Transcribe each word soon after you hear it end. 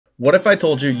What if I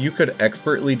told you could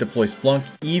expertly deploy Splunk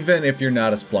even if you're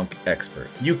not a Splunk expert?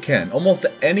 You can. Almost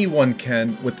anyone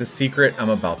can with the secret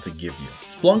I'm about to give you.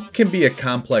 Splunk can be a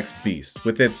complex beast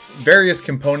with its various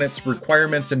components,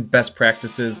 requirements, and best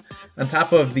practices on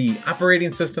top of the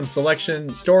operating system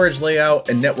selection, storage layout,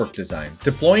 and network design.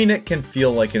 Deploying it can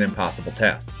feel like an impossible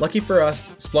task. Lucky for us,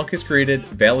 Splunk has created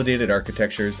validated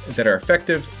architectures that are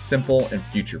effective, simple, and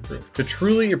future-proof. To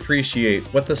truly appreciate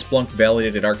what the Splunk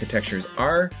validated architectures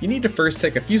are, you need to first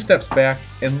take a few steps back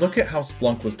and look at how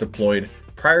Splunk was deployed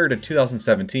prior to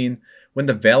 2017 when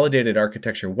the validated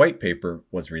architecture white paper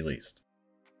was released.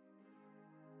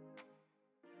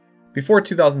 Before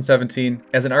 2017,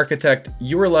 as an architect,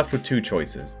 you were left with two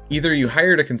choices. Either you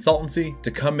hired a consultancy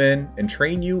to come in and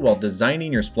train you while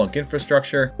designing your Splunk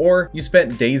infrastructure, or you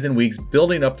spent days and weeks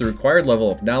building up the required level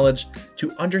of knowledge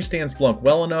to understand Splunk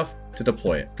well enough to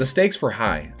deploy it. The stakes were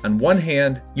high. On one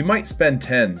hand, you might spend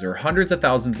tens or hundreds of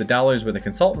thousands of dollars with a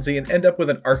consultancy and end up with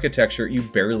an architecture you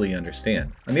barely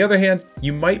understand. On the other hand,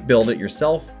 you might build it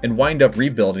yourself and wind up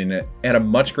rebuilding it at a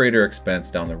much greater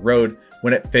expense down the road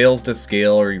when it fails to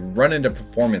scale or you run into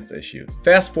performance issues.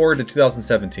 Fast forward to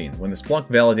 2017, when the Splunk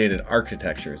Validated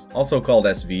Architectures, also called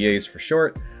SVAs for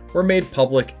short, were made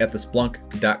public at the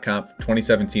Splunk.conf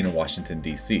 2017 in Washington,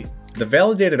 D.C. The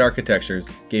validated architectures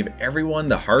gave everyone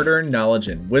the hard-earned knowledge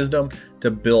and wisdom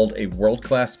to build a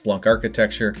world-class Splunk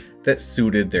architecture that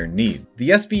suited their need. The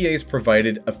SVAs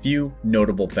provided a few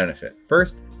notable benefits.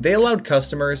 First, they allowed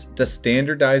customers to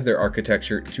standardize their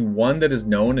architecture to one that is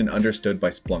known and understood by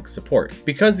Splunk support.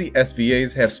 Because the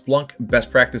SVAs have Splunk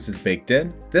best practices baked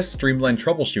in, this streamlined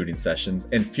troubleshooting sessions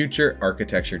and future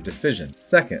architecture decisions.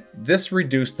 Second, this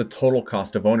reduced the total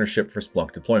cost of ownership for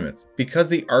Splunk deployments. Because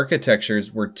the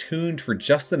architectures were tuned for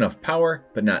just enough power,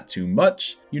 but not too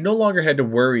much, you no longer had to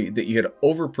worry that you had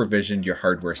over-provisioned your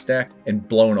hardware stack and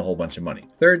blown a whole bunch of money.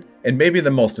 Third, and maybe the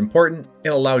most important, it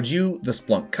allowed you, the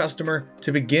Splunk customer,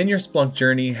 to begin your Splunk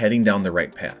journey heading down the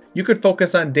right path. You could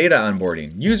focus on data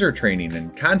onboarding, user training,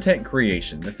 and content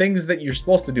creation, the things that you're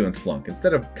supposed to do in Splunk,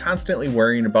 instead of constantly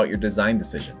worrying about your design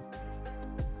decision.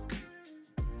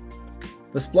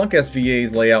 The Splunk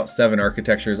SVAs lay out 7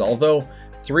 architectures, although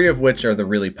 3 of which are the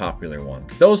really popular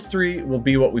ones. Those 3 will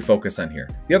be what we focus on here.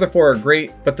 The other 4 are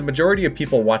great, but the majority of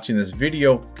people watching this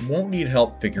video won't need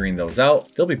help figuring those out.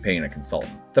 They'll be paying a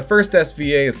consultant. The first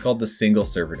SVA is called the single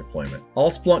server deployment. All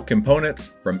Splunk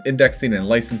components, from indexing and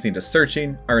licensing to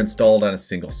searching, are installed on a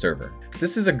single server.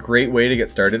 This is a great way to get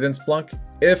started in Splunk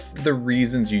if the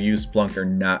reasons you use Splunk are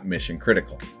not mission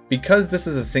critical. Because this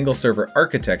is a single server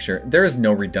architecture, there is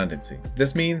no redundancy.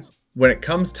 This means when it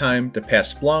comes time to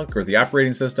patch Splunk or the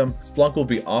operating system, Splunk will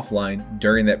be offline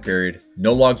during that period.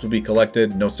 No logs will be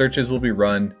collected, no searches will be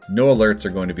run, no alerts are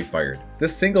going to be fired.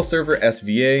 This single server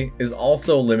SVA is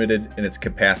also limited in its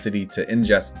capacity to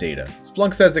ingest data.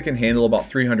 Splunk says it can handle about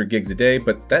 300 gigs a day,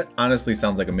 but that honestly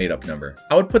sounds like a made-up number.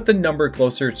 I would put the number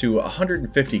closer to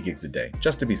 150 gigs a day,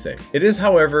 just to be safe. It is,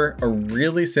 however, a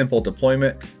really simple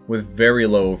deployment with very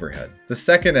low overhead. The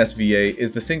second SVA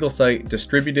is the single site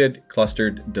distributed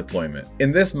clustered deployment.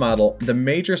 In this model, the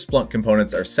major Splunk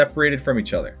components are separated from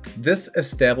each other. This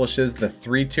establishes the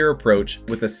 3-tier approach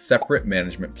with a separate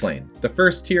management plane. The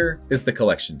first tier is the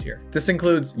collection tier. This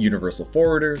includes universal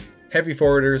forwarders, heavy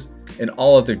forwarders, and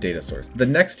all other data sources. The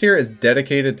next tier is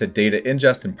dedicated to data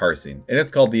ingest and parsing, and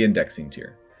it's called the indexing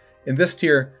tier. In this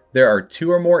tier, there are 2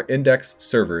 or more index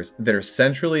servers that are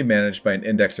centrally managed by an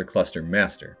index or cluster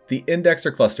master. The index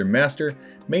or cluster master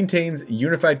maintains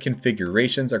unified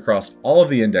configurations across all of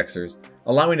the indexers,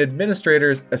 allowing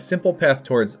administrators a simple path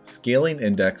towards scaling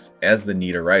index as the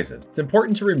need arises. It's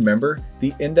important to remember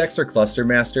the index or cluster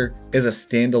master is a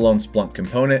standalone Splunk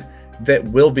component that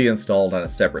will be installed on a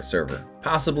separate server,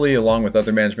 possibly along with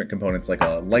other management components like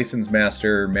a license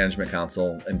master, management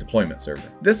console, and deployment server.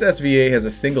 This SVA has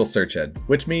a single search head,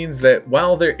 which means that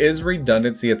while there is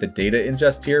redundancy at the data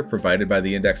ingest tier provided by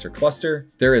the index or cluster,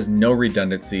 there is no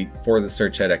redundancy for the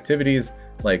search head activities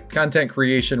like content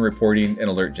creation, reporting, and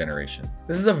alert generation.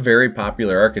 This is a very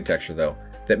popular architecture though,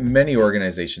 that many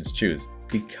organizations choose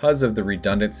because of the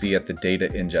redundancy at the data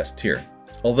ingest tier.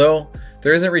 Although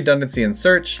there isn't redundancy in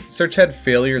search head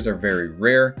failures are very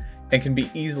rare and can be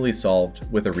easily solved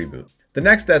with a reboot. The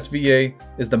next SVA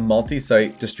is the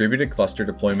multi-site distributed cluster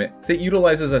deployment that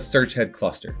utilizes a search head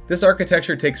cluster. This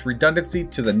architecture takes redundancy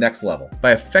to the next level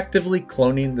by effectively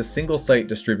cloning the single site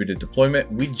distributed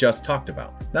deployment we just talked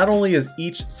about. Not only is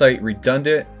each site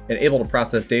redundant and able to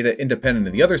process data independent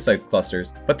of the other site's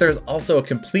clusters, but there's also a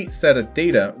complete set of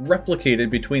data replicated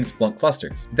between Splunk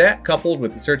clusters. That, coupled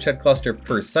with the search head cluster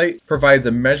per site, provides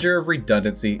a measure of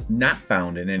redundancy not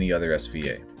found in any other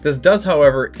SVA. This does,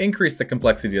 however, increase the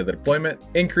complexity of the deployment,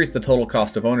 increase the total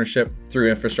cost of ownership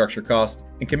through infrastructure cost,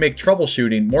 and can make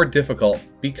troubleshooting more difficult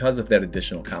because of that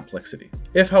additional complexity.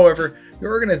 If, however,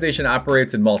 your organization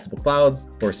operates in multiple clouds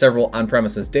or several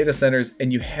on-premises data centers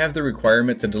and you have the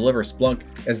requirement to deliver Splunk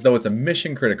as though it's a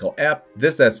mission-critical app,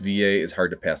 this SVA is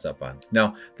hard to pass up on.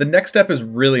 Now, the next step is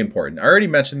really important. I already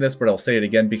mentioned this, but I'll say it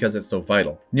again because it's so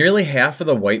vital. Nearly half of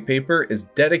the white paper is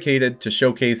dedicated to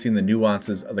showcasing the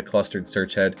nuances of the clustered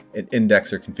search head and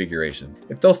indexer configurations.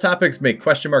 If those topics make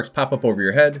question marks pop up over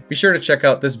your head, be sure to check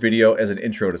out this video as an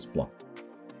intro to Splunk.